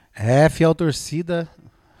Fiel torcida.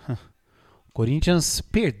 O Corinthians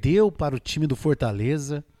perdeu para o time do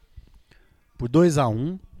Fortaleza por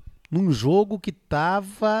 2-1 num jogo que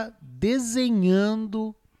estava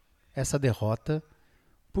desenhando essa derrota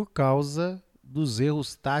por causa dos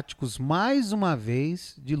erros táticos, mais uma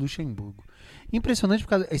vez, de Luxemburgo. Impressionante,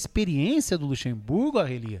 porque a experiência do Luxemburgo,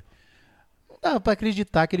 Arrelia, não dava para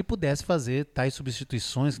acreditar que ele pudesse fazer tais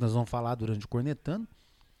substituições que nós vamos falar durante o Cornetando.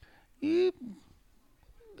 E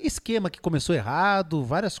esquema que começou errado,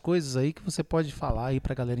 várias coisas aí que você pode falar aí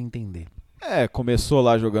pra galera entender. Começou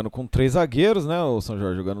lá jogando com 3 zagueiros, né? O São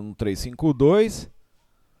Jorge jogando no 3-5-2.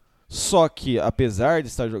 Só que, apesar de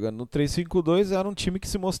estar jogando no 3-5-2, era um time que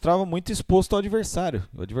se mostrava muito exposto ao adversário.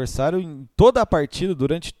 O adversário, em toda a partida,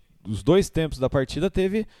 durante os 2 tempos da partida,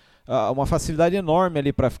 teve uma facilidade enorme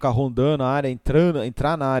ali para ficar rondando a área,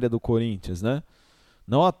 entrar na área do Corinthians, né?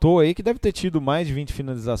 Não à toa aí que deve ter tido mais de 20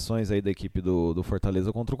 finalizações aí da equipe do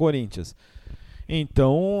Fortaleza contra o Corinthians.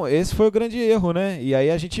 Então, esse foi o grande erro, né? E aí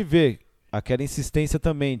a gente vê aquela insistência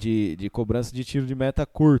também de cobrança de tiro de meta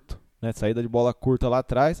curto, né? Saída de bola curta lá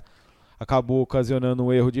atrás. Acabou ocasionando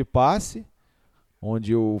um erro de passe,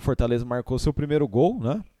 onde o Fortaleza marcou seu primeiro gol,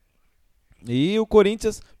 né? E o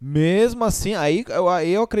Corinthians, mesmo assim, aí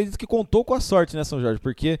eu acredito que contou com a sorte, né, São Jorge?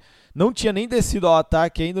 Porque não tinha nem descido ao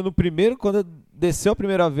ataque ainda no primeiro, quando desceu a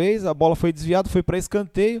primeira vez, a bola foi desviada, foi para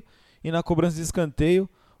escanteio, e na cobrança de escanteio,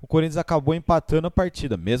 o Corinthians acabou empatando a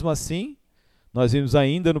partida. Mesmo assim, nós vimos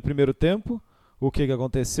ainda no primeiro tempo o que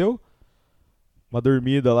aconteceu. Uma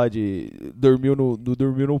dormida lá dormiu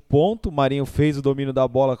no ponto, o Marinho fez o domínio da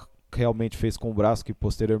bola, realmente fez com o braço, que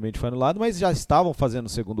posteriormente foi anulado, mas já estavam fazendo o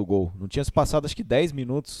segundo gol. Não tinha se passado acho que 10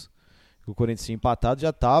 minutos que o Corinthians tinha empatado, já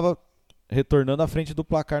estava retornando à frente do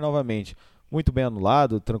placar novamente. Muito bem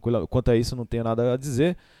anulado, tranquilo. Quanto a isso não tenho nada a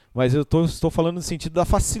dizer, mas eu estou falando no sentido da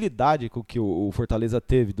facilidade com que o Fortaleza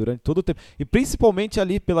teve durante todo o tempo. E principalmente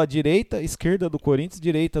ali pela direita, esquerda do Corinthians,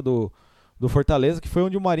 direita do Fortaleza, que foi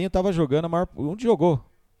onde o Marinho estava jogando, onde jogou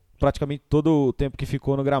praticamente todo o tempo que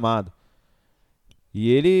ficou no gramado. E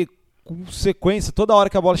ele, com sequência, toda hora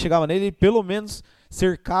que a bola chegava nele, ele pelo menos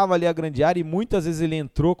cercava ali a grande área, e muitas vezes ele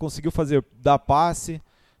entrou, conseguiu dar passe,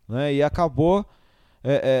 né, e acabou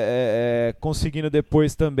conseguindo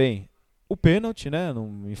depois também o pênalti, né,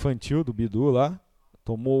 no infantil do Bidu lá.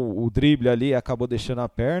 Tomou o drible ali e acabou deixando a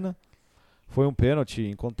perna. Foi um pênalti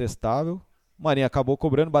incontestável. O Marinho acabou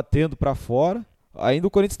cobrando, batendo para fora. Ainda o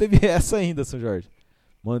Corinthians teve essa ainda, São Jorge.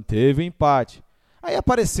 Manteve o empate. Aí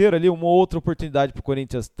apareceram ali uma outra oportunidade para o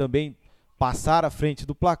Corinthians também passar à frente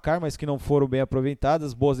do placar, mas que não foram bem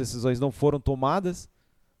aproveitadas. Boas decisões não foram tomadas,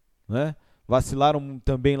 né? Vacilaram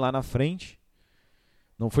também lá na frente.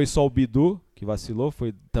 Não foi só o Bidu que vacilou,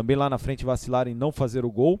 foi também lá na frente vacilaram em não fazer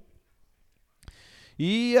o gol.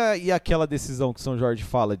 E aquela decisão que o São Jorge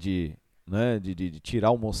fala de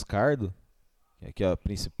tirar o Moscardo, que é a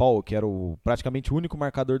principal, que era praticamente o único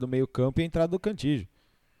marcador do meio campo, e a entrada do Cantillo,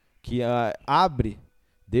 que abre,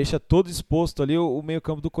 deixa todo exposto ali, o meio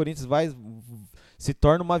campo do Corinthians se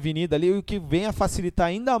torna uma avenida ali, o que vem a facilitar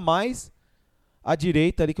ainda mais a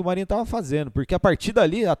direita ali que o Marinho estava fazendo, porque a partir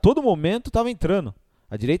dali, a todo momento, estava entrando.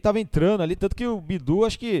 A direita estava entrando ali, tanto que o Bidu,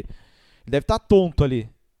 acho que deve estar tonto ali,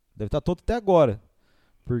 deve estar tonto até agora,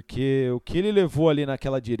 porque o que ele levou ali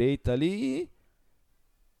naquela direita ali,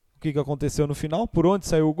 o que aconteceu no final? Por onde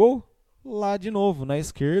saiu o gol? Lá de novo, na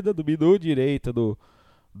esquerda do Bidu, direita do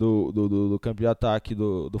campo de ataque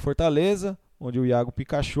do Fortaleza, onde o Iago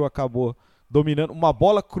Pikachu acabou dominando uma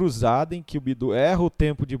bola cruzada, em que o Bidu erra o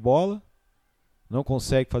tempo de bola, não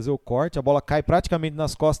consegue fazer o corte, a bola cai praticamente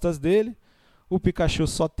nas costas dele, o Pikachu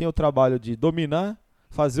só tem o trabalho de dominar,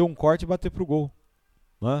 fazer um corte e bater pro gol,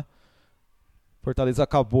 né? Fortaleza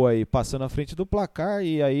acabou aí passando à frente do placar,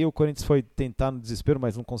 e aí o Corinthians foi tentar no desespero,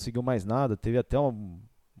 mas não conseguiu mais nada. Teve até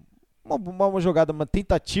uma jogada, uma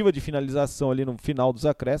tentativa de finalização ali no final dos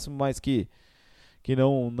acréscimos, mas que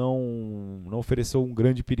não ofereceu um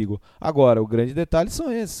grande perigo. Agora, o grande detalhe são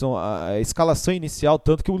esses, são a escalação inicial,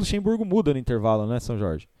 tanto que o Luxemburgo muda no intervalo, né, São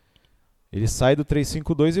Jorge? Ele sai do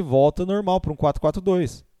 3-5-2 e volta normal para um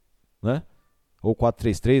 4-4-2, né? Ou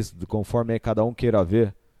 4-3-3, conforme aí cada um queira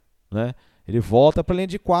ver, né? Ele volta para a linha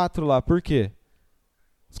de 4 lá. Por quê?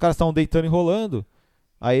 Os caras estavam deitando e rolando.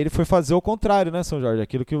 Aí ele foi fazer o contrário, né, São Jorge?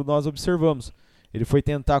 Aquilo que nós observamos. Ele foi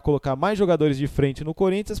tentar colocar mais jogadores de frente no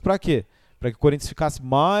Corinthians. Para quê? Para que o Corinthians ficasse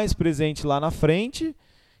mais presente lá na frente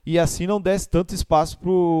e assim não desse tanto espaço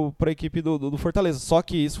para a equipe do Fortaleza. Só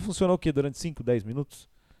que isso funcionou o quê? Durante 5, 10 minutos?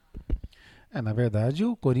 Na verdade,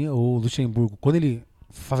 o Luxemburgo, quando ele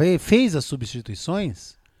fez as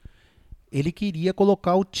substituições, ele queria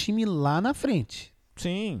colocar o time lá na frente.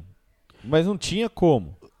 Sim, mas não tinha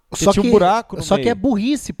como. Porque tinha um buraco no Só meio. que é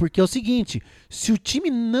burrice, porque é o seguinte, se o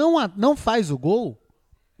time não faz o gol,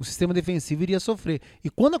 o sistema defensivo iria sofrer. E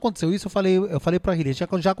quando aconteceu isso, eu falei pra Rilia,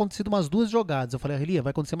 já acontecido umas 2 jogadas. Eu falei, Rilia,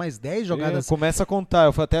 vai acontecer mais 10 jogadas. Começa a contar.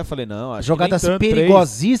 Eu até falei, não, acho jogadas que nem tanto,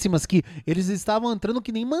 perigosíssimas 3. Que eles estavam entrando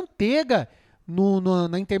que nem manteiga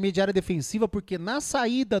na intermediária defensiva, porque na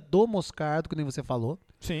saída do Moscardo, que nem você falou,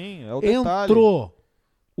 sim, é o detalhe. Entrou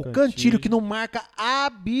o Cantilho, que não marca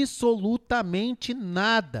absolutamente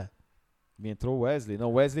nada. Entrou o Wesley.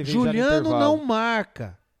 Não, o Wesley veio já no Juliano intervalo. não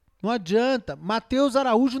marca. Não adianta. Matheus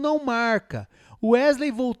Araújo não marca. O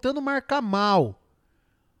Wesley voltando marca mal.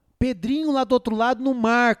 Pedrinho lá do outro lado não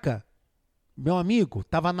marca. Meu amigo,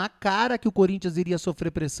 tava na cara que o Corinthians iria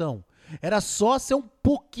sofrer pressão. Era só ser um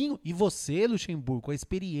pouquinho. E você, Luxemburgo, com a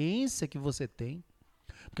experiência que você tem,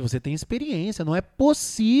 porque você tem experiência, não é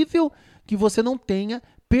possível que você não tenha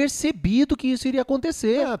percebido que isso iria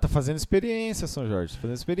acontecer. Tá fazendo experiência, São Jorge.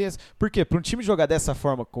 Fazendo experiência. Por quê? Para um time jogar dessa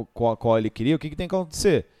forma qual ele queria, o que tem que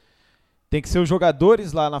acontecer? Tem que ser os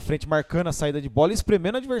jogadores lá na frente marcando a saída de bola e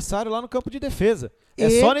espremendo o adversário lá no campo de defesa. É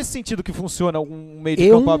só nesse sentido que funciona um meio de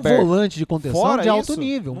campo aberto. Um volante de contenção Fora de alto isso,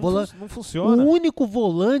 nível. Não funciona. O único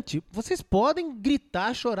volante, vocês podem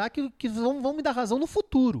gritar, chorar que vão me dar razão no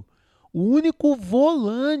futuro. O único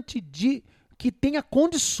volante que tenha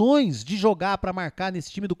condições de jogar para marcar nesse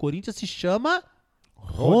time do Corinthians se chama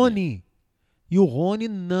Rony. E o Rony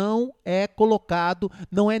não é colocado,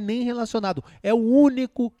 não é nem relacionado. É o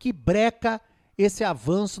único que breca esse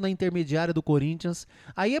avanço na intermediária do Corinthians.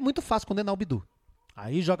 Aí é muito fácil condenar o Bidu.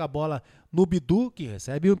 Aí joga a bola no Bidu, que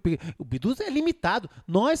recebe... O Bidu é limitado.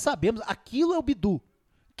 Nós sabemos, aquilo é o Bidu.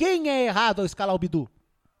 Quem é errado ao escalar o Bidu?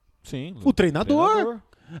 Sim. O treinador.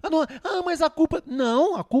 Mas a culpa...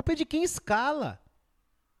 Não, a culpa é de quem escala.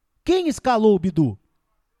 Quem escalou o Bidu?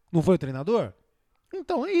 Não foi o treinador?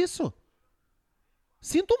 Então é isso.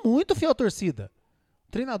 Sinto muito, fiel torcida.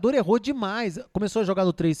 O treinador errou demais. Começou a jogar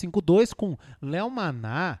no 3-5-2 com Léo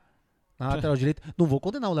Maná na lateral direita. Não vou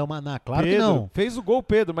condenar o Léo Maná, claro Pedro, que não. Fez o gol,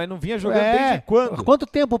 Pedro, mas não vinha jogando desde quando? Quanto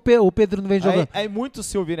tempo o Pedro não vem jogando? Aí muitos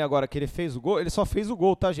se ouvirem agora que ele fez o gol, ele só fez o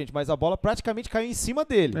gol, tá, gente? Mas a bola praticamente caiu em cima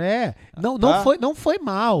dele. Não foi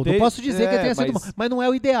mal. Não posso dizer que tenha sido mal. Mas não é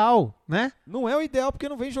o ideal, né? Não é o ideal porque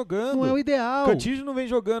não vem jogando. Não é o ideal. Cantillo não vem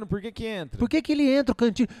jogando, por que entra? Por que ele entra, o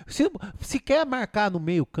Cantillo? Se quer marcar no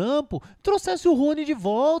meio campo, trouxesse o Rony de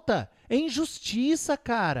volta. É injustiça,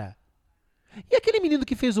 cara. E aquele menino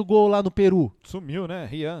que fez o gol lá no Peru? Sumiu, né?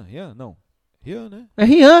 Rian, né? É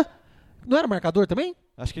Rian. Não era marcador também?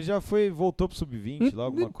 Acho que ele já voltou pro sub-20 lá,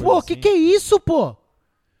 alguma coisa Pô, assim. que é isso, pô? O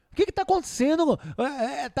que tá acontecendo?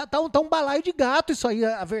 Tá um balaio de gato isso aí.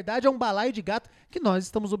 A verdade é um balaio de gato que nós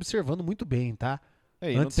estamos observando muito bem, tá?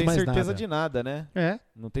 E não tem certeza de nada, né?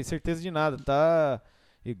 Não tem certeza de nada. Tá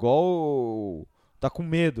igual... Tá com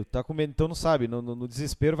medo. Então não sabe. No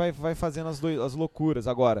desespero vai fazendo as loucuras.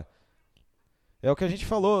 Agora... É o que a gente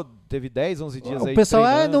falou, teve 10, 11 dias aí. O pessoal,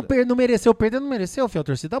 treinando. não mereceu perder, não mereceu, fiel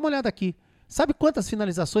torcida. Dá uma olhada aqui. Sabe quantas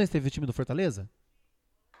finalizações teve o time do Fortaleza?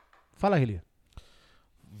 Fala, Relia.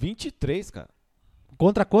 23, cara.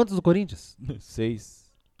 Contra quantos do Corinthians?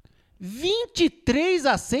 6.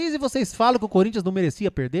 23-6 e vocês falam que o Corinthians não merecia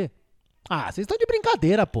perder? Ah, vocês estão de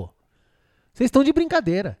brincadeira, pô. Vocês estão de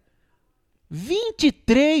brincadeira.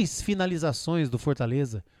 23 finalizações do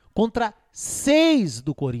Fortaleza contra 6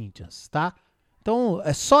 do Corinthians, tá? Então,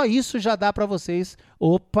 só isso já dá pra vocês.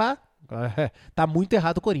 Opa, tá muito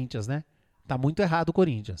errado o Corinthians, né? Tá muito errado o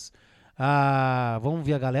Corinthians. Vamos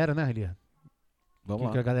ver a galera, né, Relia? Vamos lá.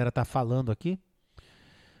 O que a galera tá falando aqui?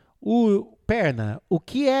 Perna, o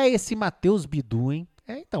que é esse Matheus Bidu, hein?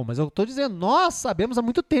 Então, mas eu tô dizendo, nós sabemos há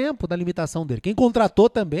muito tempo da limitação dele. Quem contratou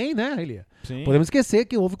também, né, Relia? Sim. Podemos esquecer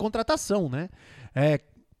que houve contratação, né?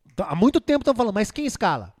 Há muito tempo estão falando, mas quem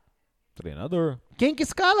escala? Treinador. Quem que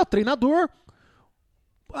escala? Treinador.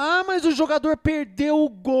 Mas o jogador perdeu o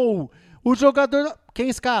gol. O jogador... Quem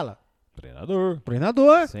escala?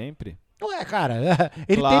 Treinador. Sempre. Ué, cara,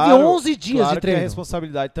 ele teve 11 dias de treino. Que a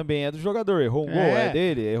responsabilidade também é do jogador. Errou um gol, é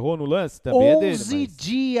dele. Errou no lance, também é dele. 11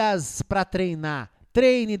 dias pra treinar.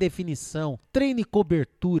 Treine definição, treine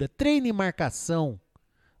cobertura, treine marcação.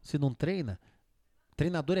 Se não treina,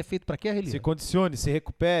 treinador é feito pra quê, Relia? Se condicione, se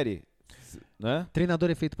recupere. Né? Treinador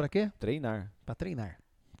é feito pra quê? Treinar. Pra treinar.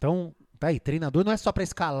 Então, tá aí, treinador não é só pra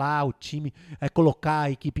escalar o time, colocar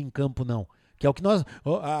a equipe em campo, não. Que é o que nós...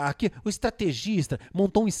 Aqui, o estrategista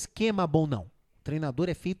montou um esquema bom, não. O treinador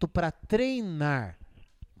é feito pra treinar,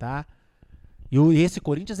 tá? E esse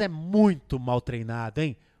Corinthians é muito mal treinado,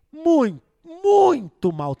 hein?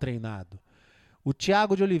 Muito mal treinado. O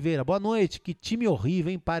Thiago de Oliveira, boa noite. Que time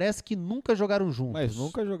horrível, hein? Parece que nunca jogaram juntos. Mas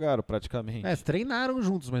nunca jogaram praticamente. Treinaram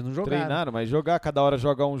juntos, mas não jogaram. Treinaram, mas jogar, cada hora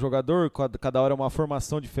joga um jogador, cada hora é uma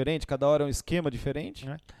formação diferente, cada hora é um esquema diferente.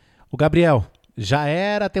 O Gabriel, já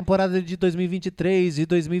era a temporada de 2023 e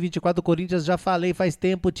 2024 do Corinthians, já falei, faz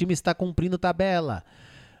tempo, o time está cumprindo tabela.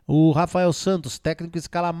 O Rafael Santos, técnico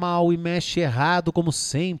escala mal e mexe errado, como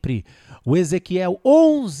sempre. O Ezequiel,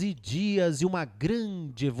 11 dias e uma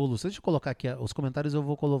grande evolução. Deixa eu colocar aqui os comentários, eu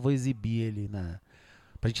vou exibir ele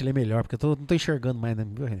pra gente ler melhor, porque eu não tô enxergando mais, né?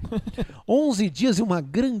 11 dias e uma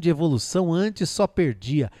grande evolução, antes só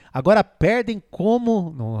perdia. Agora perdem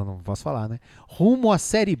como... Não posso falar, né? Rumo à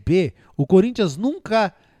Série B, o Corinthians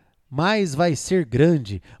nunca mais vai ser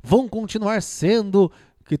grande. Vão continuar sendo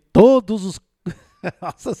que todos os...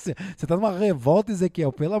 Nossa, você tá numa revolta,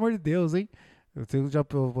 Ezequiel, pelo amor de Deus, hein? Eu já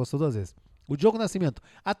postou 2 vezes. O Diogo Nascimento,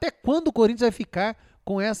 até quando o Corinthians vai ficar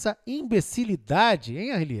com essa imbecilidade,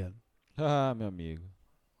 hein, Arrelia? Ah, meu amigo.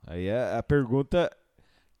 Aí é a pergunta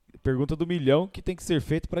do milhão que tem que ser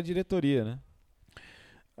feita para a diretoria, né?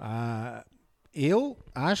 Eu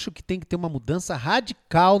acho que tem que ter uma mudança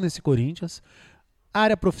radical nesse Corinthians.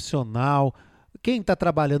 Área profissional, quem está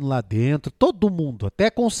trabalhando lá dentro, todo mundo, até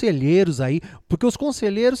conselheiros aí, porque os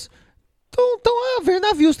conselheiros estão a ver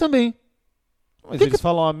navios também. Mas eles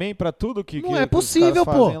falam amém pra tudo que não é possível, os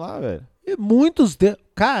caras fazem lá, velho. E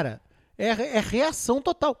cara, é reação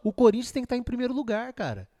total. O Corinthians tem que estar em primeiro lugar,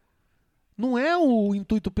 cara. Não é o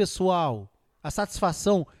intuito pessoal, a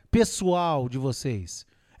satisfação pessoal de vocês.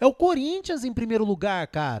 É o Corinthians em primeiro lugar,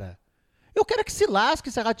 cara. Eu quero que se lasque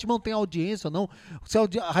se a Ratimão tem audiência ou não, se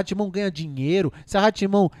a Ratimão ganha dinheiro, se a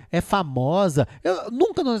Ratimão é famosa.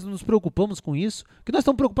 Nunca nós nos preocupamos com isso. Que nós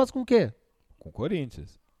estamos preocupados com o quê? Com o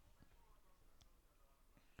Corinthians.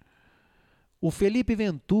 O Felipe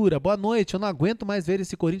Ventura, boa noite, eu não aguento mais ver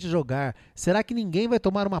esse Corinthians jogar. Será que ninguém vai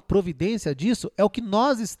tomar uma providência disso? É o que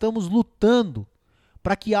nós estamos lutando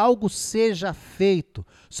para que algo seja feito.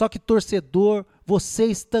 Só que, torcedor,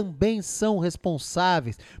 vocês também são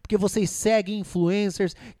responsáveis, porque vocês seguem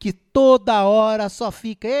influencers que toda hora só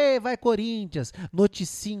fica, vai Corinthians,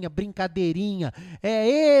 noticinha, brincadeirinha,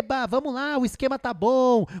 eba, vamos lá, o esquema tá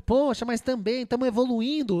bom, poxa, mas também estamos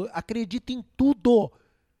evoluindo, acredito em tudo.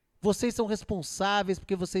 Vocês são responsáveis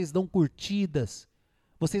porque vocês dão curtidas,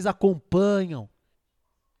 vocês acompanham,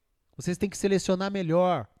 vocês têm que selecionar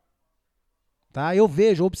melhor, tá? Eu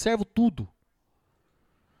observo tudo.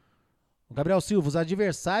 O Gabriel Silva, os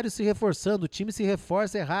adversários se reforçando, o time se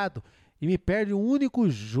reforça errado e me perde o único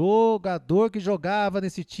jogador que jogava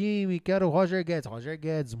nesse time, que era o Roger Guedes. Roger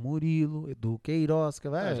Guedes, Murilo, Edu Queiroz.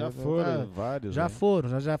 Já foram vários. Já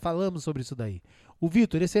foram, já falamos sobre isso daí. O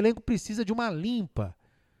Vitor, esse elenco precisa de uma limpa,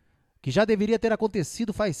 que já deveria ter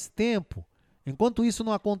acontecido faz tempo. Enquanto isso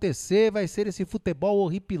não acontecer, vai ser esse futebol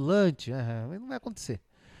horripilante. Não vai acontecer.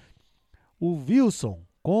 O Wilson,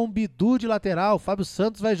 com o Bidu de lateral, Fábio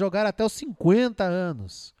Santos vai jogar até os 50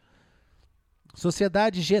 anos.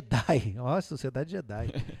 Sociedade Jedi. Nossa, Sociedade Jedi.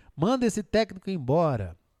 Manda esse técnico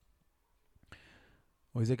embora.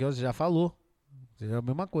 O Ezequiel já falou. É a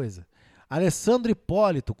mesma coisa. Alessandro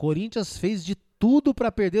Hipólito, Corinthians fez de tudo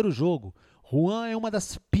para perder o jogo. Juan é uma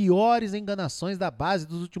das piores enganações da base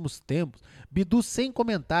dos últimos tempos. Bidu sem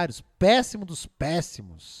comentários. Péssimo dos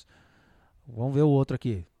péssimos. Vamos ver o outro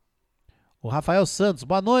aqui. O Rafael Santos.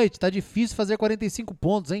 Boa noite. Tá difícil fazer 45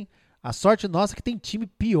 pontos, hein? A sorte nossa é que tem time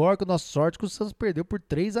pior que o nosso sorte, que o Santos perdeu por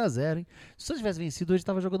 3-0, hein? Se o Santos tivesse vencido, hoje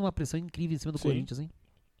tava jogando uma pressão incrível em cima do Corinthians, hein?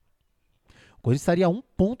 O Corinthians estaria a 1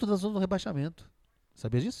 ponto da zona do rebaixamento.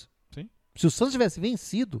 Sabia disso? Sim. Se o Santos tivesse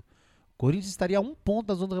vencido, o Corinthians estaria a 1 ponto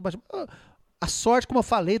da zona do rebaixamento. A sorte, como eu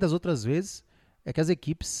falei das outras vezes, é que as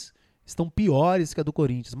equipes estão piores que a do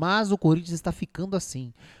Corinthians. Mas o Corinthians está ficando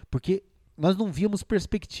assim. Porque nós não víamos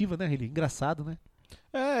perspectiva, né, Rili? Engraçado, né?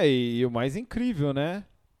 E o mais incrível, né?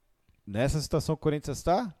 Nessa situação que o Corinthians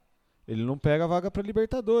está, ele não pega a vaga para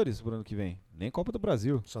Libertadores pro ano que vem. Nem Copa do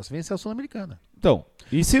Brasil. Só se vencer a Sul-Americana. Então,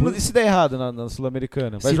 e se der errado na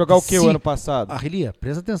Sul-Americana? Vai jogar o que o ano passado? Rilia,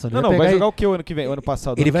 presta atenção. Vai jogar o que o ano que vem? O ano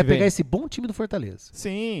passado? Ele vai pegar esse bom time do Fortaleza.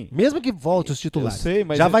 Sim. Mesmo que volte os titulares. Eu sei,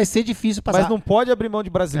 mas já vai ser difícil passar. Mas não pode abrir mão de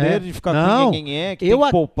brasileiro, de ficar com que tem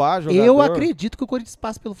que poupar jogador. Eu acredito que o Corinthians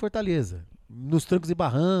passe pelo Fortaleza. Nos trancos e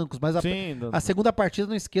barrancos, mas a segunda partida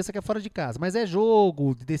não esqueça que é fora de casa. Mas é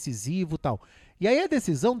jogo decisivo e tal. E aí a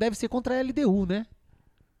decisão deve ser contra a LDU, né?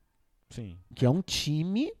 Sim. Que é um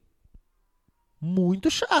time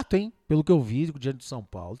muito chato, hein? Pelo que eu vi diante do São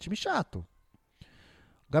Paulo, time chato.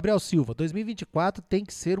 Gabriel Silva, 2024 tem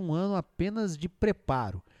que ser um ano apenas de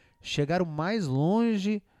preparo. Chegar o mais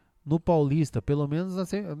longe no Paulista, pelo menos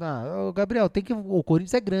assim, Gabriel, o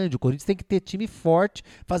Corinthians é grande, o Corinthians tem que ter time forte,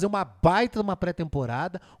 fazer uma baita uma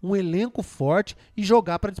pré-temporada, um elenco forte e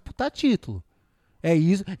jogar para disputar título. É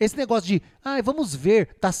isso. Esse negócio de, vamos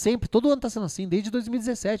ver, todo ano tá sendo assim, desde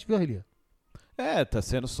 2017, viu, Relia? Tá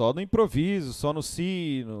sendo só no improviso, só no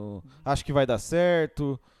acho que vai dar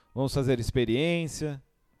certo, vamos fazer experiência.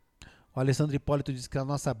 O Alessandro Hipólito diz que a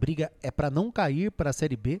nossa briga é para não cair para a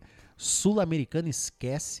Série B, Sul-Americana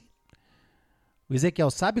esquece. O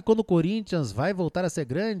Ezequiel, sabe quando o Corinthians vai voltar a ser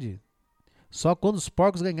grande? Só quando os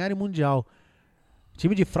porcos ganharem Mundial.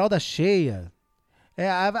 Time de fralda cheia.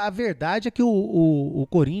 A verdade é que o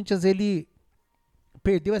Corinthians, ele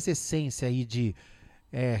perdeu essa essência aí de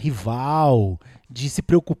rival, de se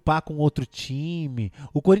preocupar com outro time.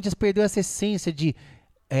 O Corinthians perdeu essa essência de...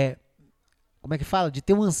 como é que fala? De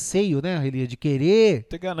ter um anseio, né, Relia? De querer...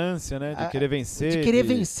 Ter ganância, né? De querer vencer. De querer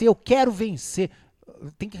vencer, eu quero vencer.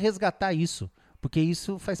 Tem que resgatar isso, porque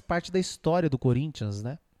isso faz parte da história do Corinthians,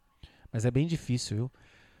 né? Mas é bem difícil, viu?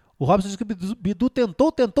 O Robson diz que o Bidu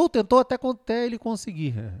tentou até ele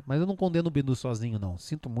conseguir. Mas eu não condeno o Bidu sozinho, não.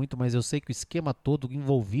 Sinto muito, mas eu sei que o esquema todo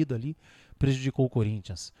envolvido ali prejudicou o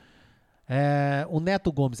Corinthians. O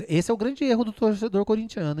Neto Gomes. Esse é o grande erro do torcedor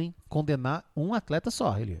corintiano, hein? Condenar um atleta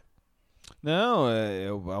só, Relia. Não,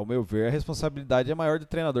 ao meu ver, a responsabilidade é maior do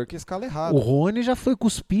treinador que escala errado. O Rony já foi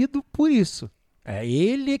cuspido por isso.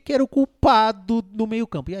 Ele que era o culpado no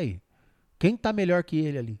meio-campo. E aí? Quem tá melhor que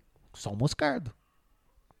ele ali? Só o Moscardo.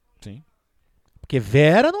 Sim. Porque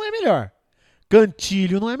Vera não é melhor.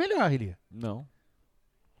 Cantilho não é melhor, Elia. Não.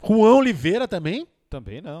 Juan Oliveira também?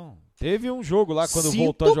 Também não. Teve um jogo lá quando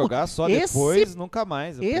voltou a jogar, só depois, nunca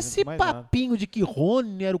mais. Esse mais papinho nada. de que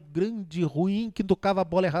Rony era o grande ruim, que tocava a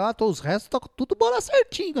bola errada, todos os restos tocam tudo bola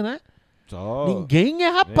certinho, né? Ninguém é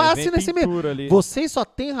rapaz nesse meio. Vocês só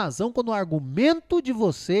têm razão quando o argumento de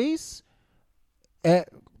vocês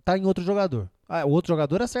tá em outro jogador. O outro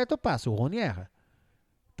jogador acerta o passe, o Rony erra.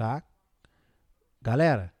 Tá?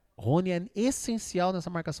 Galera, Rony é essencial nessa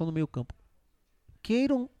marcação no meio campo.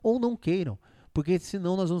 Queiram ou não queiram. Porque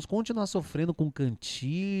senão nós vamos continuar sofrendo com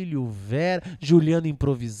Cantilho, Vera, Juliano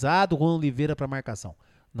improvisado, Juan Oliveira para marcação.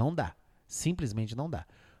 Não dá. Simplesmente não dá.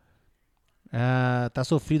 Tá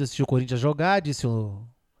sofrido assistir o Corinthians jogar, disse o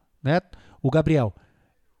Neto. O Gabriel.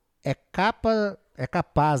 É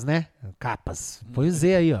capaz, né? Capas. Põe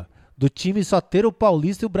Z aí, ó. Do time só ter o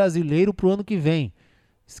Paulista e o Brasileiro pro ano que vem.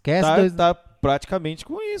 Esquece. Tá praticamente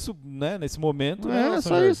com isso, né? Nesse momento.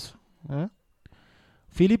 Só isso.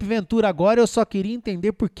 Felipe Ventura, agora eu só queria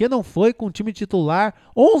entender por que não foi com o time titular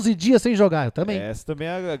 11 dias sem jogar. Eu também. Essa também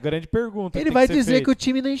é a grande pergunta. Ele vai dizer que o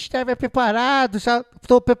time não estava preparado, já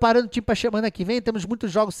estou preparando o time para semana que vem, temos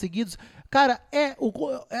muitos jogos seguidos. Cara, é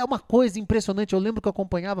uma coisa impressionante. Eu lembro que eu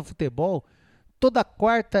acompanhava futebol toda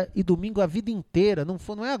quarta e domingo a vida inteira.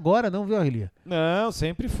 Não é agora não, viu, Arrelia? Não,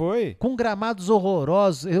 sempre foi. Com gramados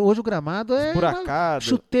horrorosos. Hoje o gramado é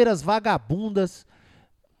chuteiras vagabundas.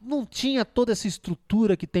 Não tinha toda essa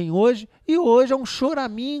estrutura que tem hoje, e hoje é um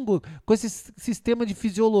choramingo com esse sistema de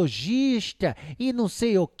fisiologista e não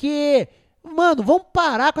sei o quê. Mano, vamos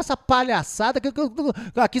parar com essa palhaçada,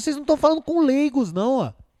 aqui vocês não estão falando com leigos, não.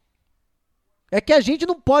 Ó. É que a gente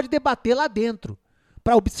não pode debater lá dentro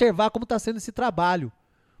para observar como está sendo esse trabalho.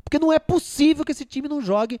 Porque não é possível que esse time não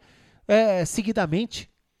jogue seguidamente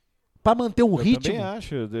para manter um ritmo. Eu também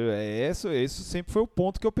acho. Isso sempre foi o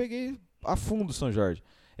ponto que eu peguei a fundo, São Jorge.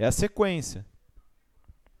 É a sequência.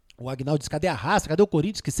 O Agnaldo diz, cadê a raça? Cadê o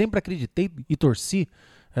Corinthians, que sempre acreditei e torci?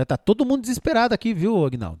 Tá todo mundo desesperado aqui, viu,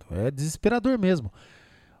 Agnaldo? É desesperador mesmo.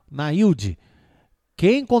 Nailde,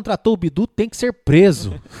 quem contratou o Bidu tem que ser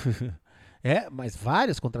preso. Mas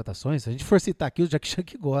várias contratações. Se a gente for citar aqui, o Jack Chan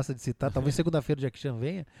que gosta de citar, talvez segunda-feira o Jack Chan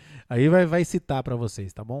venha, aí vai citar para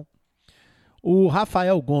vocês, tá bom? O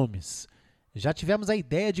Rafael Gomes, já tivemos a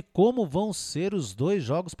ideia de como vão ser os 2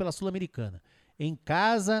 jogos pela Sul-Americana. Em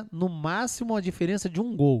casa, no máximo, a diferença de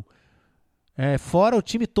 1 gol. Fora o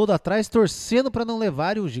time todo atrás, torcendo para não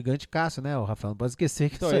levar o gigante Cássio, né? O Rafael não pode esquecer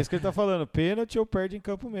que... Então, é isso que ele tá falando. Pênalti ou perde em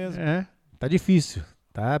campo mesmo. Tá difícil.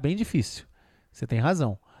 Tá bem difícil. Você tem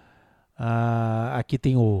razão. Aqui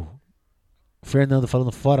tem o Fernando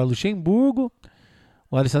falando fora Luxemburgo.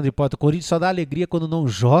 O Alessandro Hipólito, o Corinthians só dá alegria quando não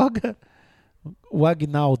joga. O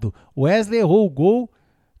Agnaldo, o Wesley errou o gol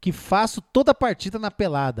que faço toda a partida na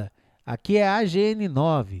pelada. Aqui é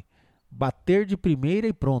AGN9. Bater de primeira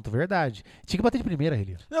e pronto. Verdade. Tinha que bater de primeira,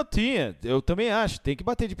 Relia. Não, tinha. Eu também acho. Tem que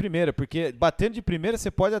bater de primeira. Porque batendo de primeira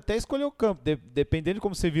você pode até escolher o campo. Dependendo de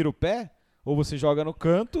como você vira o pé, ou você joga no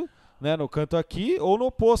canto, né? No canto aqui, ou no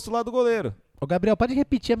oposto lá do goleiro. Ô, Gabriel, pode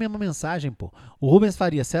repetir a mesma mensagem, pô. O Rubens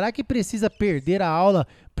Faria, será que precisa perder a aula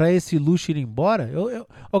pra esse luxo ir embora?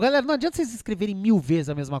 Ô, galera, não adianta vocês escreverem 1000 vezes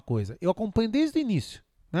a mesma coisa. Eu acompanho desde o início,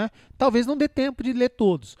 né? Talvez não dê tempo de ler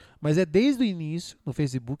todos, mas é desde o início, no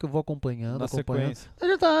Facebook, eu vou acompanhando. Sequência. Não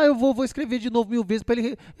adianta, eu vou escrever de novo 1000 vezes pra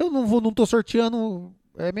ele... Eu não tô sorteando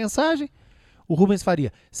mensagem. O Rubens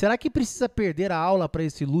Faria, será que precisa perder a aula pra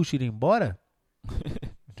esse luxo ir embora?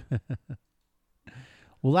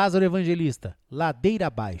 O Lázaro Evangelista, ladeira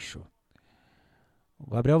abaixo.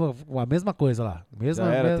 O Gabriel, a mesma coisa lá.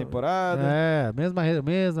 Já era temporada.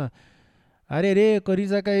 Mesma. Arerê,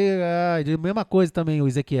 Corinthians vai cair. Mesma coisa também o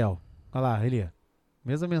Ezequiel. Olha lá, ele.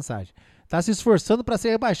 Mesma mensagem. Tá se esforçando para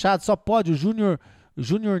ser rebaixado. Só pode o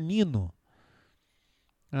Júnior Nino.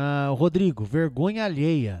 O Rodrigo, vergonha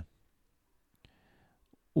alheia.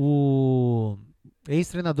 O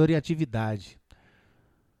ex-treinador em atividade.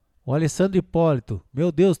 O Alessandro Hipólito,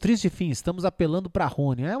 meu Deus, triste fim, estamos apelando pra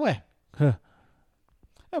Rony.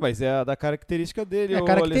 Mas é da característica dele, a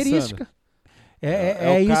característica.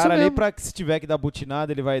 É o isso cara mesmo. ali pra que se tiver que dar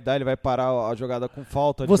butinada, ele vai parar a jogada com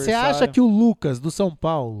falta. Você acha que o Lucas do São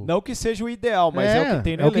Paulo... Não que seja o ideal, mas é o que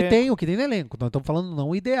tem no elenco. O que tem no elenco. Nós estamos falando não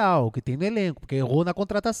o ideal, o que tem no elenco, porque errou na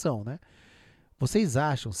contratação, né? Vocês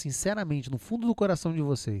acham, sinceramente, no fundo do coração de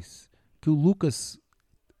vocês, que o Lucas...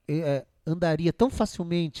 andaria tão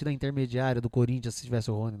facilmente na intermediária do Corinthians se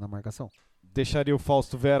tivesse o Rony na marcação? Deixaria o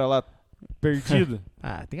Fausto Vera lá perdido?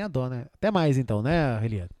 Tem a dó, né? Até mais então, né,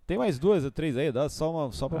 Relier? Tem mais 2 ou 3 aí, dá só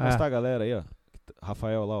pra mostrar a galera aí, ó.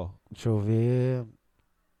 Rafael lá, ó. Deixa eu ver.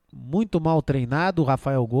 Muito mal treinado,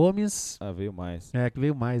 Rafael Gomes. Veio mais. Que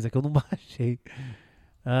veio mais, é que eu não baixei.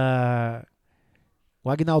 O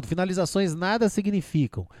Agnaldo, finalizações nada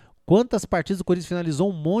significam. Quantas partidas o Corinthians finalizou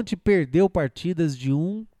um monte e perdeu partidas de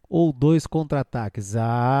 1 ou 2 contra-ataques?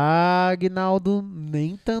 Agnaldo,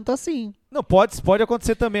 nem tanto assim. Não, pode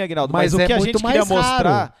acontecer também, Agnaldo. Mas o que a gente queria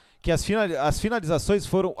mostrar que as finalizações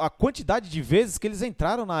foram a quantidade de vezes que eles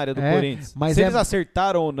entraram na área do Corinthians. Mas se eles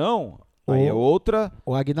acertaram ou não, aí é outra.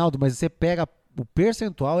 O Agnaldo, mas você pega o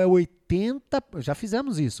percentual, é 80%, já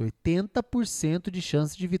fizemos isso, 80% de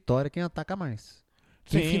chance de vitória quem ataca mais.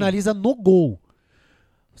 Quem finaliza no gol.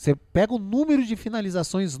 Você pega o número de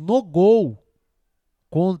finalizações no gol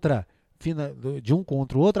de um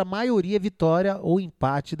contra o outro, a maioria é vitória ou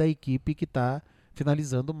empate da equipe que está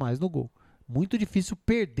finalizando mais no gol. Muito difícil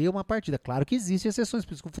perder uma partida. Claro que existem exceções,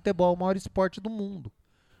 por isso que o futebol é o maior esporte do mundo.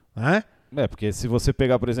 Né? Porque se você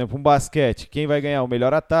pegar, por exemplo, um basquete, quem vai ganhar o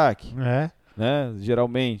melhor ataque? Né?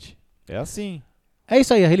 Geralmente. É assim. É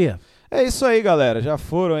isso aí, Arrelia. É isso aí, galera. Já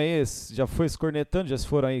foi esse cornetando, já se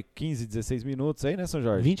foram aí 15, 16 minutos aí, né, São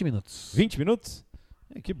Jorge? 20 minutos. 20 minutos?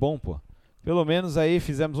 Que bom, pô. Pelo menos aí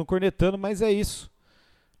fizemos um cornetando, mas é isso.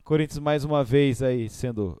 Corinthians mais uma vez aí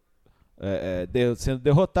sendo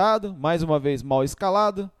derrotado, mais uma vez mal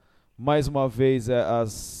escalado, mais uma vez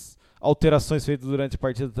as alterações feitas durante a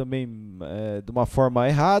partida também de uma forma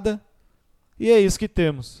errada. E é isso que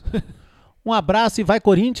temos. Um abraço e vai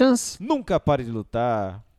Corinthians. Nunca pare de lutar.